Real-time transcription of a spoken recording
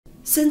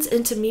Since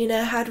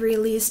Intimina had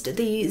released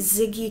the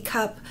Ziggy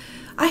Cup,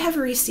 I have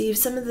received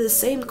some of the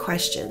same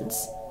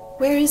questions.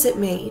 Where is it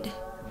made?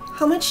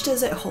 How much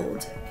does it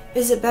hold?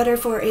 Is it better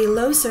for a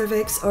low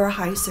cervix or a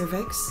high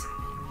cervix?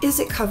 Is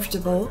it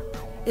comfortable?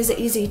 Is it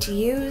easy to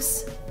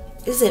use?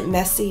 Is it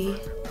messy?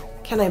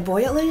 Can I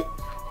boil it?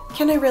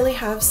 Can I really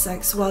have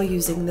sex while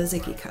using the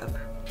Ziggy Cup?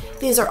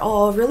 These are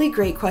all really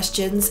great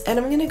questions, and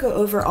I'm going to go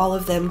over all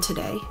of them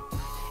today.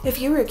 If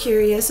you were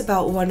curious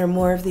about one or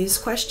more of these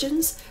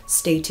questions,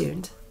 stay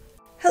tuned.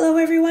 Hello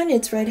everyone,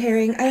 it's Red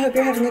Herring. I hope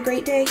you're having a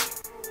great day.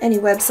 Any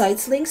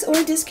websites, links, or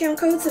discount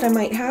codes that I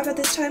might have at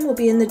this time will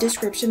be in the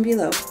description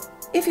below.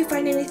 If you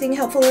find anything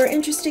helpful or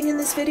interesting in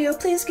this video,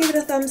 please give it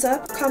a thumbs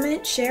up,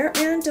 comment, share,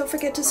 and don't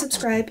forget to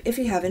subscribe if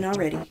you haven't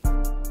already.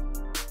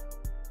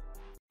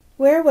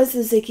 Where was the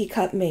Ziggy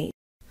Cup made?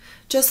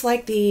 Just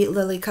like the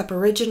Lily Cup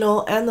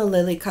Original and the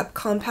Lily Cup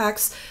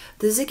Compacts,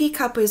 the Ziggy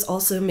Cup is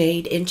also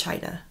made in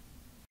China.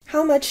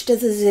 How much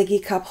does the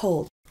Ziggy Cup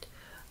hold?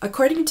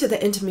 According to the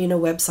Intimina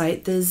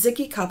website, the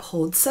Ziggy Cup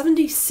holds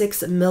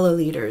 76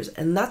 milliliters,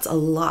 and that's a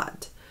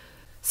lot.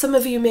 Some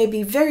of you may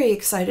be very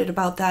excited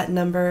about that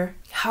number.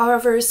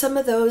 However, some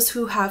of those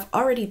who have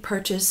already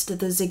purchased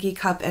the Ziggy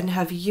Cup and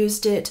have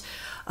used it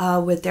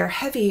with their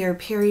heavier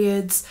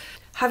periods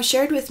have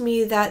shared with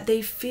me that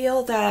they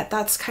feel that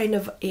that's kind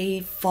of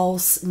a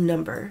false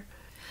number.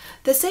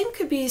 The same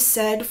could be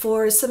said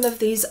for some of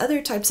these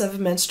other types of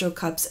menstrual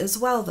cups as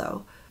well,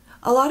 though.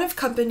 A lot of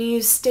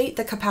companies state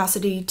the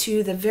capacity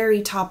to the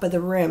very top of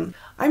the rim.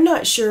 I'm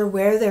not sure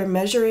where they're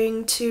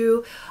measuring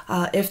to,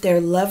 if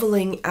they're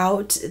leveling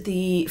out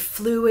the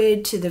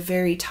fluid to the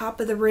very top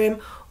of the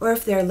rim, or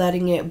if they're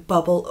letting it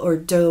bubble or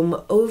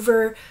dome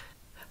over.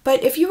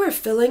 But if you were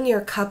filling your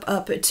cup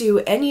up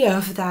to any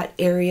of that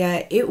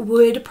area, it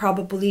would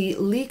probably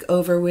leak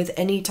over with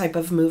any type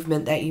of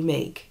movement that you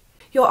make.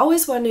 You'll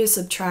always want to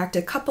subtract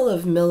a couple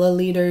of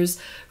milliliters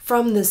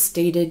from the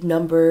stated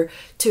number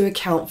to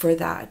account for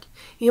that.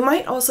 You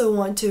might also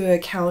want to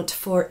account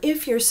for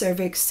if your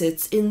cervix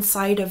sits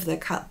inside of the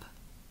cup.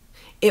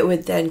 It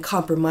would then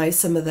compromise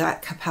some of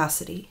that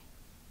capacity.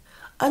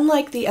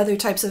 Unlike the other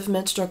types of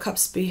menstrual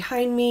cups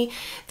behind me,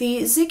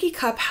 the Ziggy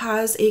Cup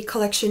has a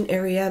collection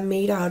area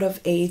made out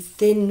of a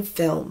thin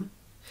film.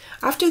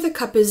 After the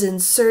cup is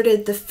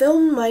inserted, the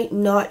film might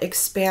not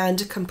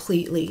expand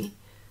completely.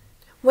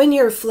 When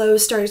your flow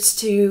starts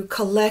to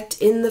collect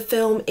in the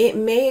film, it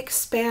may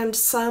expand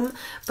some,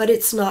 but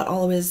it's not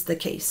always the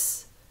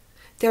case.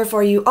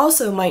 Therefore, you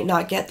also might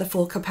not get the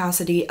full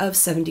capacity of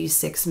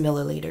 76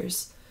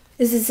 milliliters.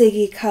 Is the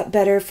Ziggy Cup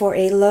better for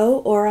a low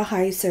or a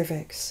high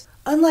cervix?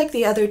 Unlike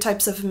the other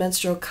types of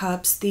menstrual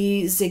cups,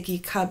 the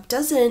Ziggy Cup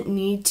doesn't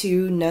need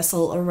to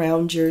nestle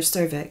around your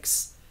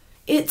cervix.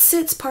 It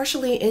sits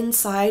partially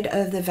inside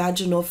of the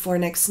vaginal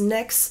fornix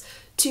next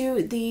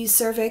to the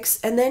cervix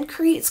and then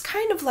creates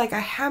kind of like a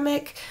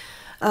hammock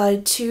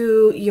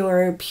to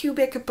your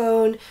pubic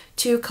bone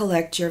to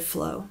collect your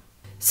flow.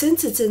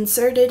 Since it's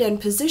inserted and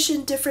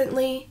positioned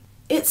differently,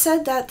 it's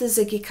said that the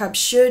Ziggy Cup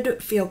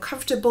should feel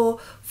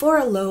comfortable for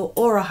a low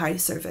or a high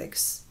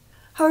cervix.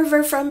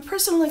 However, from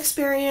personal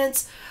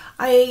experience,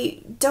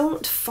 I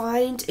don't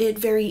find it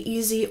very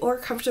easy or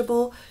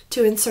comfortable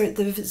to insert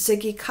the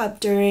Ziggy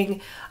Cup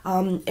during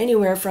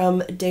anywhere from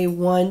day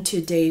 1 to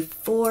day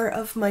 4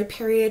 of my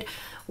period,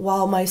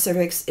 while my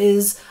cervix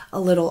is a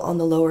little on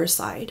the lower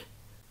side.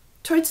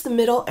 Towards the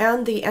middle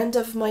and the end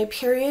of my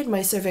period,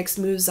 my cervix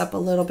moves up a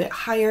little bit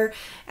higher,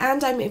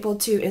 and I'm able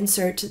to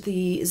insert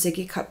the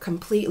Ziggy Cup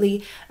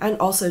completely and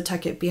also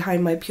tuck it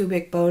behind my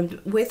pubic bone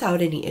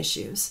without any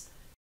issues.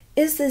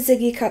 Is the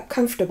Ziggy Cup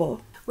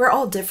comfortable? We're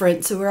all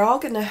different, so we're all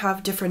going to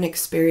have different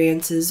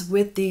experiences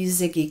with the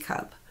Ziggy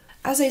Cup.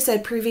 As I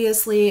said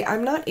previously,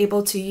 I'm not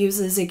able to use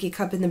the Ziggy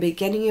Cup in the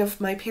beginning of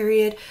my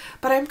period,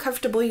 but I'm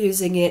comfortable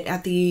using it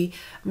at the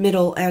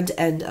middle and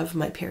end of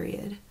my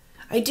period.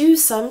 I do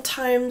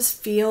sometimes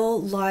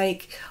feel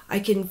like I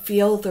can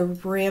feel the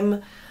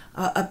rim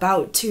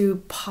about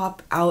to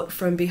pop out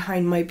from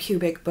behind my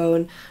pubic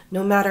bone,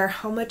 no matter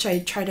how much I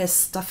try to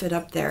stuff it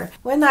up there.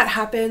 When that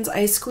happens,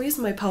 I squeeze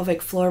my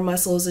pelvic floor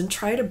muscles and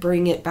try to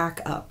bring it back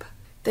up.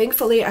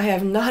 Thankfully, I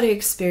have not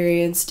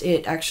experienced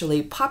it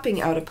actually popping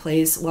out of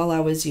place while I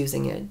was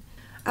using it.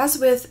 As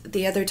with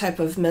the other type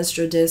of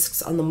menstrual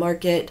discs on the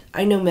market,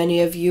 I know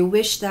many of you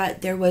wish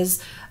that there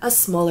was a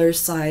smaller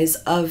size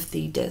of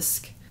the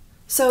disc.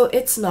 So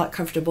it's not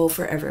comfortable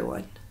for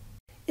everyone.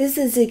 Is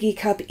the Ziggy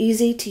Cup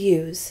easy to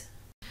use?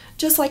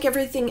 Just like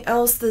everything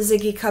else, the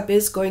Ziggy Cup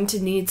is going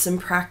to need some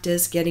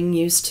practice getting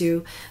used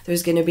to.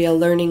 There's going to be a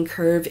learning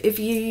curve. If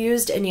you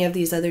used any of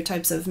these other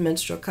types of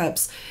menstrual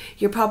cups,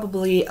 you're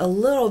probably a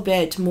little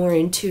bit more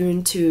in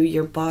tune to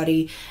your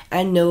body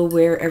and know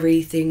where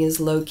everything is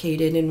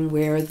located and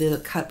where the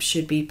cup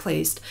should be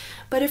placed.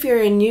 But if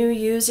you're a new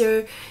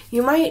user,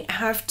 you might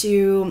have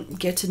to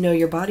get to know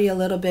your body a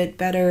little bit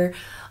better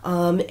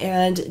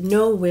and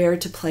know where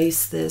to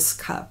place this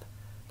cup.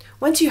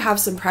 Once you have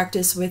some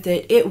practice with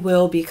it, it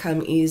will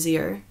become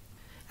easier.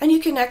 And you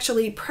can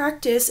actually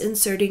practice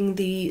inserting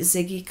the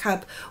Ziggy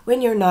Cup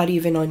when you're not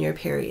even on your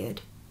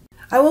period.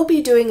 I will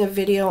be doing a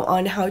video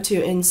on how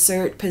to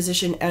insert,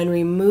 position, and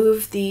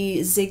remove the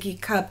Ziggy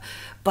Cup,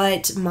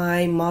 but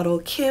my model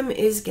Kim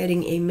is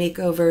getting a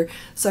makeover,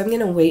 so I'm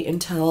going to wait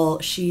until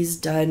she's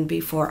done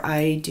before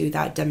I do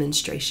that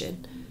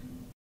demonstration.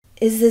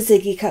 Is the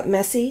Ziggy Cup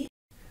messy?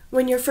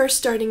 When you're first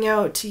starting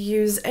out to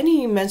use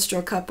any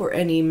menstrual cup or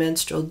any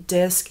menstrual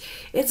disc,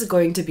 it's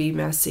going to be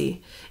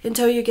messy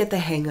until you get the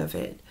hang of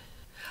it.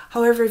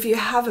 However, if you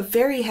have a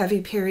very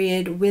heavy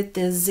period with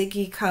the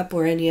Ziggy Cup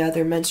or any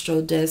other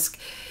menstrual disc,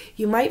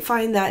 you might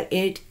find that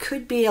it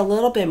could be a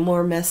little bit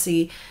more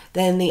messy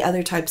than the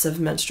other types of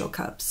menstrual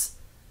cups.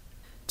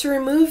 To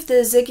remove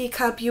the Ziggy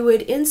Cup, you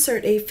would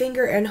insert a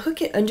finger and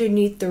hook it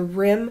underneath the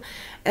rim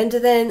and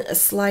then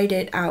slide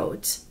it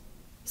out.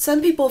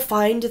 Some people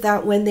find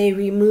that when they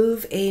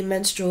remove a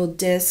menstrual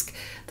disc,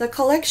 the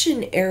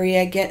collection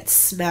area gets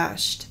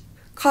smashed,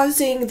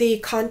 causing the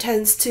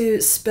contents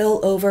to spill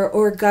over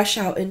or gush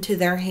out into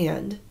their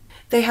hand.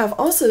 They have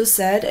also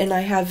said, and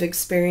I have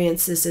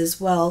experienced this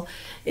as well,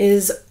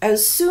 is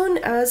as soon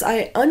as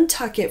I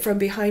untuck it from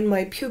behind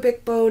my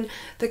pubic bone,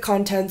 the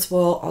contents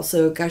will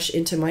also gush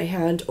into my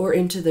hand or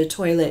into the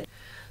toilet.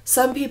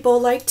 Some people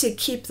like to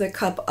keep the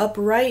cup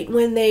upright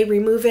when they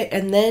remove it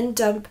and then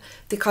dump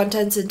the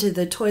contents into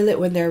the toilet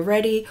when they're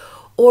ready,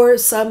 or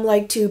some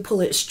like to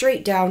pull it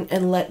straight down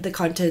and let the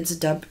contents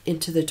dump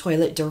into the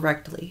toilet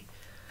directly.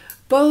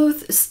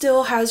 Both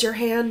still has your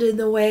hand in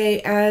the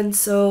way, and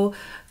so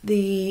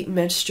the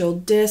menstrual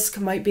disc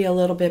might be a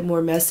little bit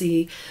more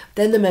messy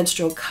than the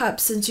menstrual cup,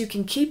 since you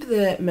can keep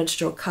the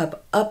menstrual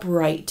cup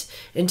upright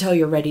until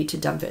you're ready to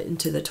dump it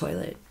into the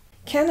toilet.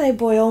 Can I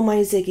boil my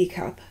Ziggy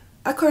Cup?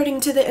 According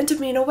to the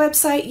Intimina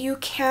website, you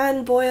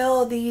can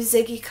boil the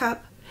Ziggy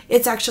Cup.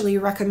 It's actually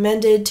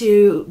recommended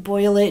to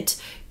boil it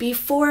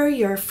before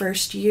your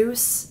first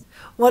use.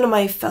 One of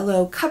my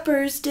fellow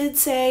cuppers did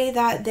say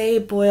that they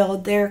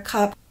boiled their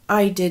cup.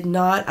 I did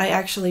not. I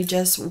actually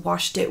just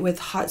washed it with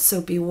hot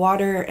soapy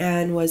water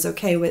and was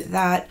okay with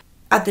that.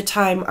 At the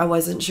time, I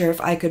wasn't sure if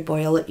I could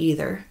boil it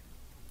either.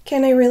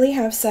 Can I really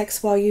have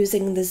sex while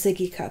using the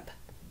Ziggy Cup?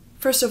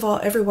 First of all,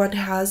 everyone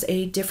has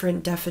a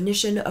different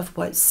definition of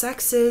what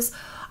sex is.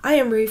 I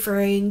am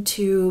referring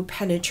to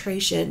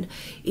penetration,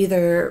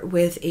 either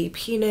with a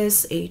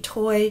penis, a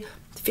toy,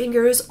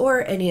 fingers,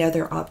 or any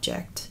other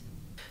object.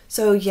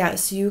 So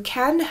yes, you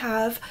can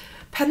have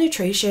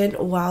penetration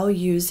while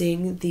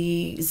using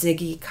the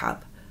Ziggy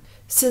Cup.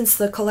 Since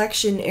the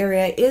collection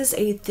area is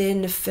a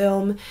thin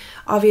film,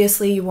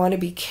 obviously you want to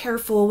be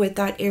careful with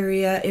that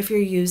area if you're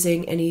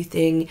using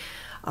anything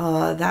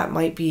that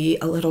might be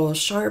a little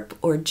sharp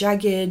or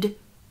jagged,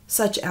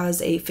 such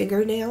as a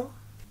fingernail.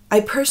 I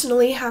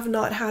personally have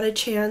not had a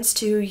chance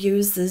to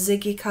use the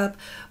Ziggy Cup,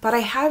 but I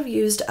have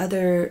used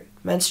other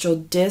menstrual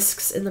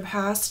discs in the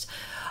past,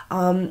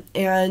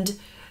 and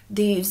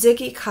the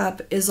Ziggy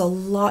Cup is a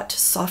lot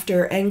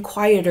softer and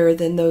quieter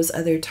than those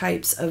other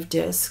types of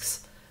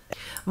discs.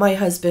 My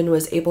husband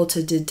was able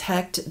to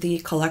detect the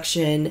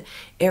collection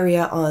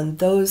area on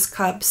those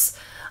cups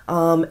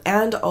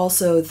and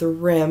also the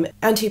rim,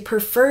 and he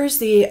prefers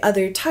the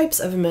other types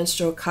of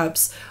menstrual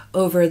cups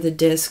over the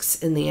discs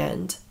in the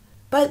end.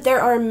 But there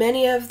are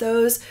many of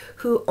those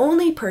who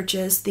only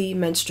purchase the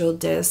menstrual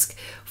disc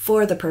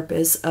for the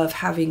purpose of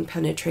having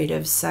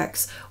penetrative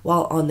sex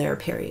while on their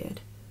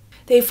period.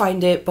 They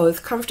find it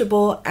both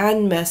comfortable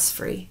and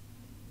mess-free.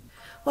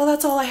 Well,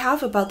 that's all I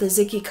have about the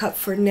Ziggy Cup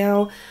for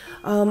now.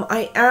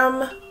 I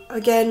am,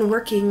 again,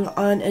 working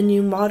on a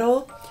new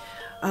model,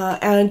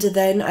 and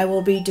then I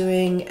will be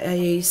doing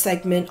a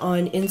segment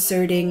on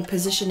inserting,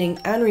 positioning,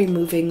 and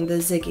removing the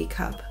Ziggy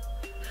Cup.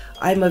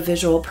 I'm a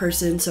visual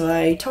person, so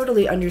I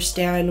totally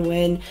understand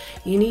when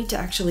you need to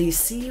actually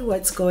see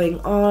what's going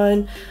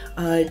on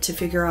to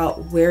figure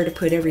out where to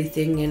put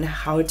everything and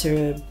how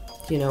to,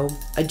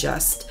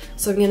 adjust.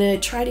 So I'm going to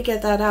try to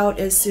get that out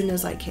as soon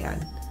as I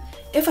can.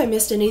 If I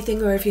missed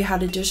anything or if you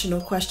had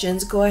additional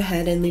questions, go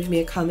ahead and leave me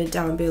a comment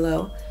down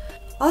below.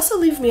 Also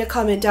leave me a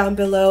comment down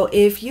below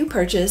if you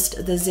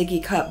purchased the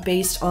Ziggy Cup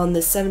based on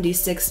the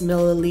 76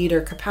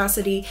 milliliter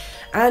capacity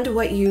and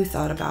what you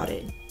thought about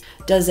it.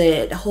 Does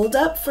it hold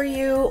up for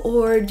you,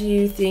 or do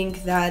you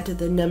think that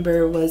the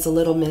number was a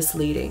little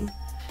misleading?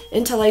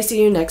 Until I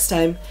see you next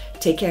time,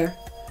 take care.